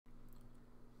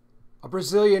A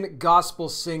Brazilian gospel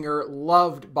singer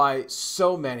loved by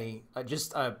so many,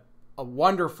 just a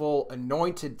wonderful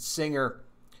anointed singer,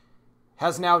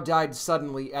 has now died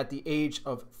suddenly at the age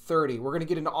of 30. We're going to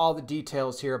get into all the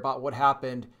details here about what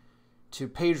happened to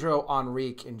Pedro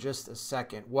Henrique in just a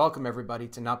second. Welcome, everybody,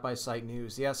 to Not By Sight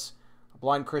News. Yes, a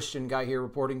blind Christian guy here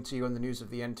reporting to you on the news of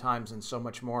the end times and so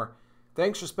much more.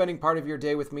 Thanks for spending part of your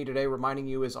day with me today, reminding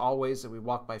you, as always, that we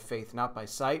walk by faith, not by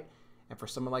sight. And for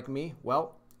someone like me,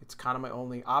 well, it's kind of my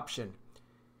only option.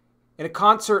 In a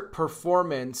concert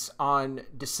performance on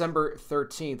December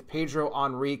 13th, Pedro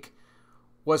Henrique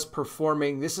was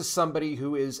performing. This is somebody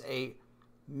who is a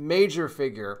major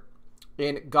figure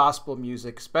in gospel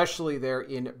music, especially there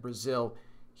in Brazil.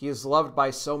 He is loved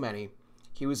by so many.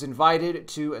 He was invited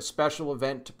to a special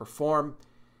event to perform,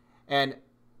 and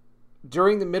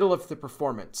during the middle of the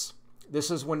performance,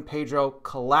 this is when Pedro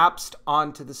collapsed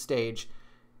onto the stage.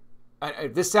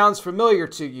 This sounds familiar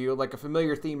to you, like a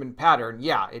familiar theme and pattern.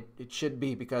 Yeah, it should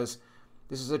be, because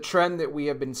this is a trend that we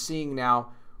have been seeing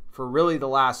now for really the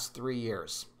last 3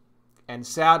 years. And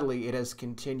sadly, it has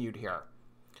continued here.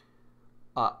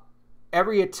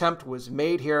 Every attempt was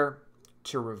made here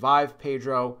to revive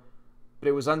Pedro, but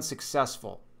it was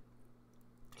unsuccessful.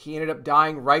 He ended up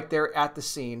dying right there at the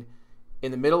scene in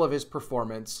the middle of his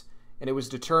performance, and it was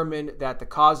determined that the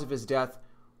cause of his death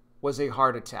was a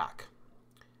heart attack.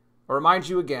 I'll remind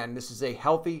you again, this is a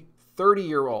healthy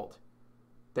 30-year-old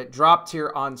that dropped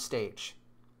here on stage.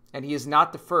 And he is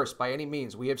not the first by any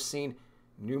means. We have seen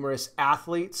numerous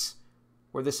athletes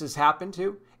where this has happened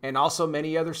to, and also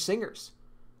many other singers,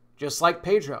 just like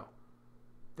Pedro,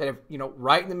 that have,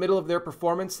 right in the middle of their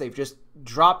performance, they've just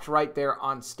dropped right there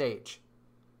on stage.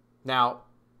 Now,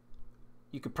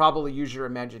 you could probably use your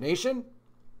imagination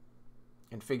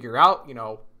and figure out,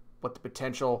 what the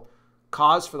potential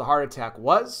cause for the heart attack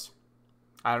was.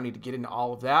 I don't need to get into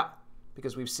all of that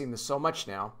because we've seen this so much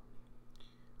now.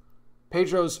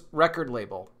 Pedro's record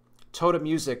label, Toda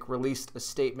Music, released a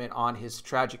statement on his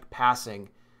tragic passing,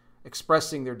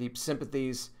 expressing their deep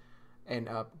sympathies and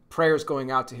prayers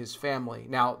going out to his family.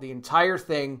 Now, the entire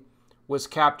thing was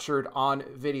captured on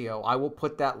video. I will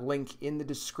put that link in the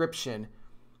description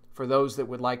for those that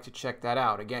would like to check that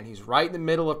out. Again, he's right in the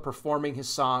middle of performing his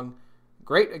song.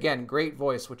 Great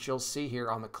voice, which you'll see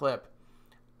here on the clip.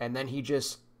 And then he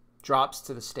just drops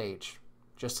to the stage,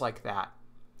 just like that.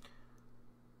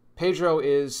 Pedro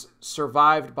is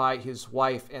survived by his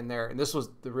wife and this was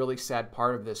the really sad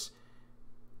part of this,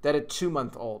 that a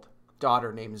 2-month-old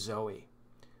daughter named Zoe,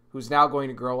 who's now going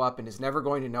to grow up and is never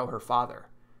going to know her father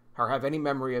or have any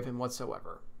memory of him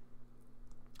whatsoever.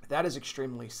 That is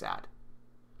extremely sad.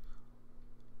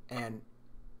 And,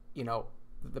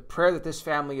 the prayer that this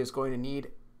family is going to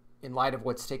need in light of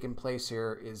what's taken place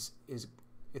here is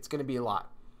it's going to be a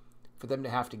lot for them to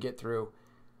have to get through.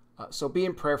 So be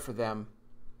in prayer for them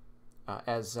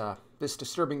as this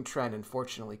disturbing trend,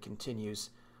 unfortunately,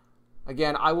 continues.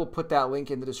 Again, I will put that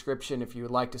link in the description if you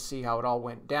would like to see how it all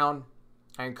went down.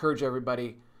 I encourage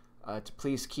everybody to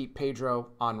please keep Pedro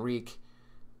Henrique,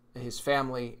 his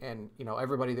family, and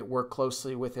everybody that worked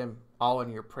closely with him all in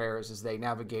your prayers as they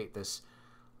navigate this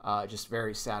just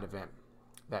very sad event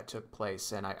that took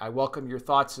place. And I welcome your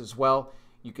thoughts as well.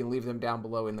 You can leave them down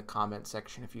below in the comment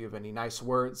section if you have any nice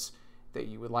words that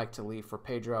you would like to leave for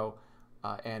Pedro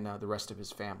and the rest of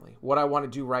his family. What I want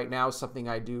to do right now is something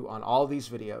I do on all these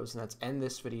videos, and that's end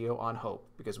this video on hope,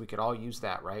 because we could all use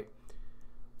that, right?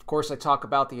 Of course, I talk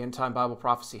about the end time Bible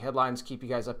prophecy headlines, keep you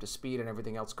guys up to speed and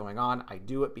everything else going on. I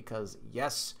do it because,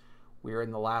 yes, we are in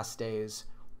the last days,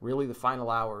 really the final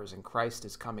hours, and Christ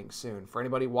is coming soon. For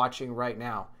anybody watching right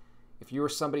now, if you are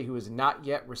somebody who has not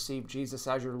yet received Jesus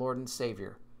as your Lord and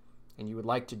Savior, and you would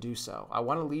like to do so, I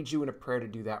want to lead you in a prayer to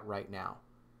do that right now.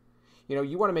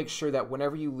 You want to make sure that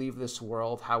whenever you leave this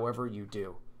world, however you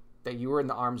do, that you are in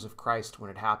the arms of Christ when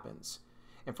it happens.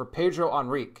 And for Pedro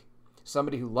Henrique,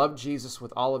 somebody who loved Jesus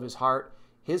with all of his heart,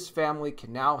 his family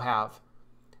can now have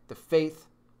the faith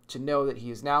to know that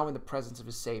he is now in the presence of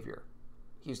his Savior.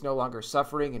 He is no longer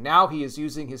suffering, and now he is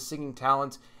using his singing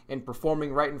talent and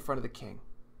performing right in front of the King.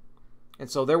 And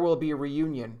so there will be a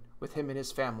reunion with him and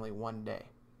his family one day.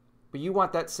 But you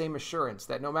want that same assurance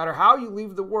that no matter how you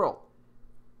leave the world,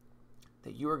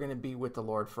 that you are going to be with the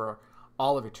Lord for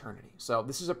all of eternity. So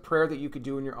this is a prayer that you could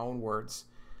do in your own words.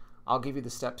 I'll give you the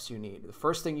steps you need. The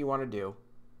first thing you want to do,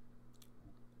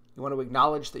 you want to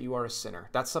acknowledge that you are a sinner.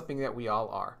 That's something that we all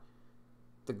are.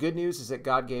 The good news is that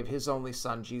God gave his only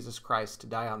Son, Jesus Christ, to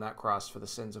die on that cross for the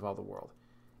sins of all the world.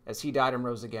 As he died and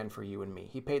rose again for you and me.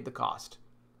 He paid the cost.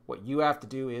 What you have to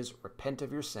do is repent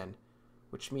of your sin,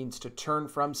 which means to turn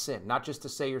from sin, not just to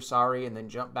say you're sorry and then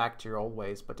jump back to your old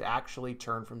ways, but to actually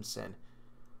turn from sin,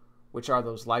 which are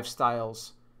those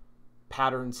lifestyles,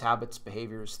 patterns, habits,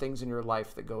 behaviors, things in your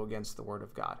life that go against the Word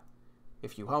of God.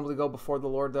 If you humbly go before the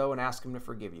Lord, though, and ask Him to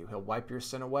forgive you, He'll wipe your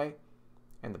sin away,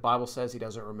 and the Bible says He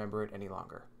doesn't remember it any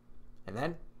longer. And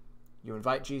then you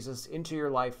invite Jesus into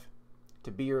your life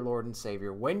to be your Lord and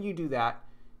Savior. When you do that,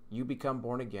 you become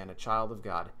born again, a child of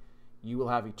God. You will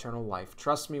have eternal life.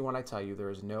 Trust me when I tell you,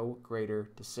 there is no greater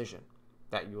decision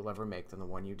that you will ever make than the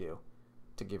one you do,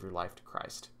 to give your life to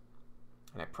Christ.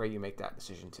 And I pray you make that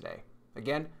decision today.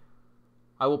 Again,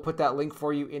 I will put that link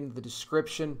for you in the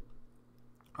description.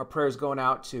 Our prayer is going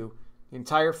out to the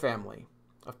entire family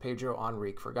of Pedro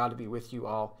Henrique, for God to be with you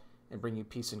all and bring you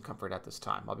peace and comfort at this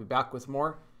time. I'll be back with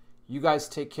more. You guys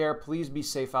take care. Please be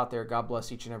safe out there. God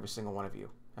bless each and every single one of you.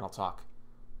 And I'll talk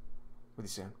with you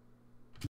soon.